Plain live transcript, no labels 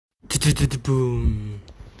Boom!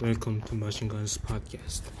 Welcome to Machine Guns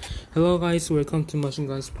Podcast. Hello guys, welcome to Machine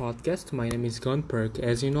Guns Podcast. My name is Gun Perk.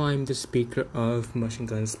 As you know, I'm the speaker of Machine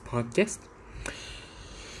Guns Podcast.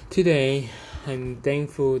 Today, I'm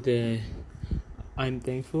thankful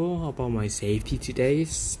about my safety today,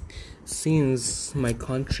 since my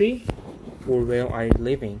country or where I'm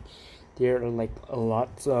living, there are a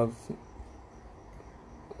lot of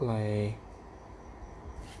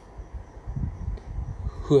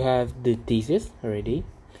who have the disease already,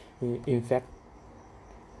 who infected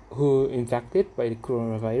by the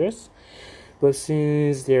coronavirus. But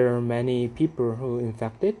since there are many people who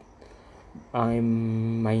infected,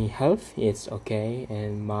 my health is okay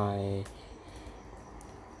and my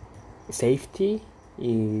safety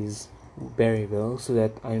is very well, so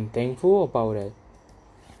that I'm thankful about it.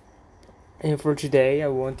 And for today, I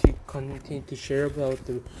want to continue to share about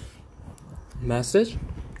the message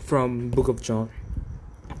from Book of John,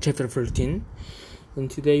 chapter 13. And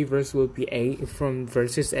today verse will be 8, from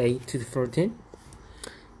verses 8 to 14.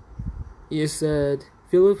 He said,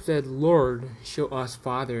 Philip said, Lord, show us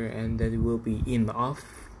Father, and that will be enough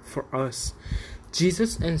for us.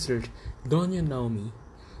 Jesus answered, don't you know me,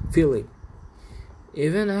 Philip?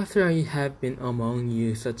 Even after I have been among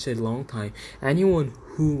you such a long time, anyone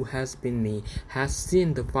who has been me has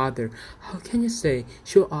seen the Father. How can you say,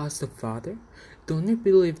 show us the Father? Don't you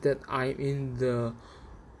believe that I am in the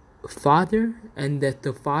Father, and that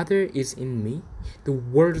the Father is in me? The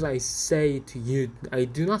words I say to you, I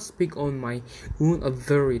do not speak on my own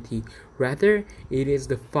authority. Rather, it is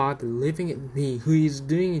the Father living in me who is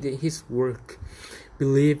doing his work.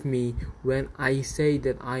 Believe me when I say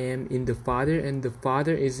that I am in the Father and the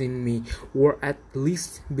Father is in me, or at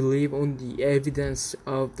least believe on the evidence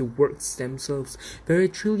of the works themselves. Very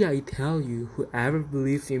truly I tell you, whoever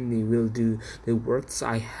believes in me will do the works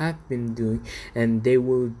I have been doing, and they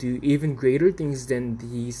will do even greater things than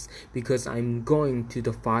these, because I am going to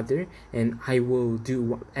the Father, and I will do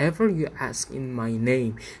whatever you ask in my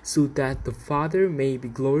name, so that the Father may be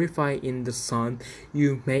glorified in the Son.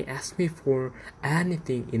 You may ask me for anything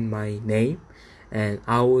in my name, and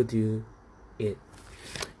I will do it.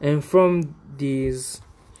 And from these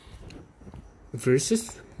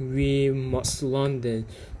verses, we must learn that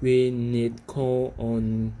we need call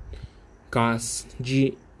on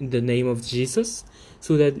the name of Jesus,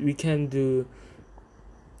 so that we can do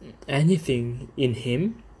anything in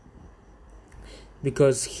Him,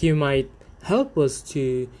 because He might help us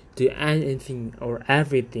to do anything or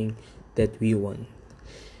everything that we want.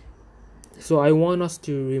 So I want us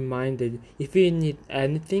to remind that if we need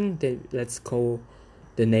anything, then let's call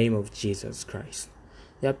the name of Jesus Christ.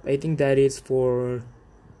 Yep, I think that is for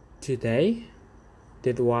today.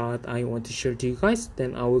 That's what I want to share to you guys.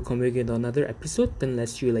 Then I will come again in another episode. Then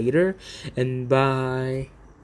let's see you later, and bye.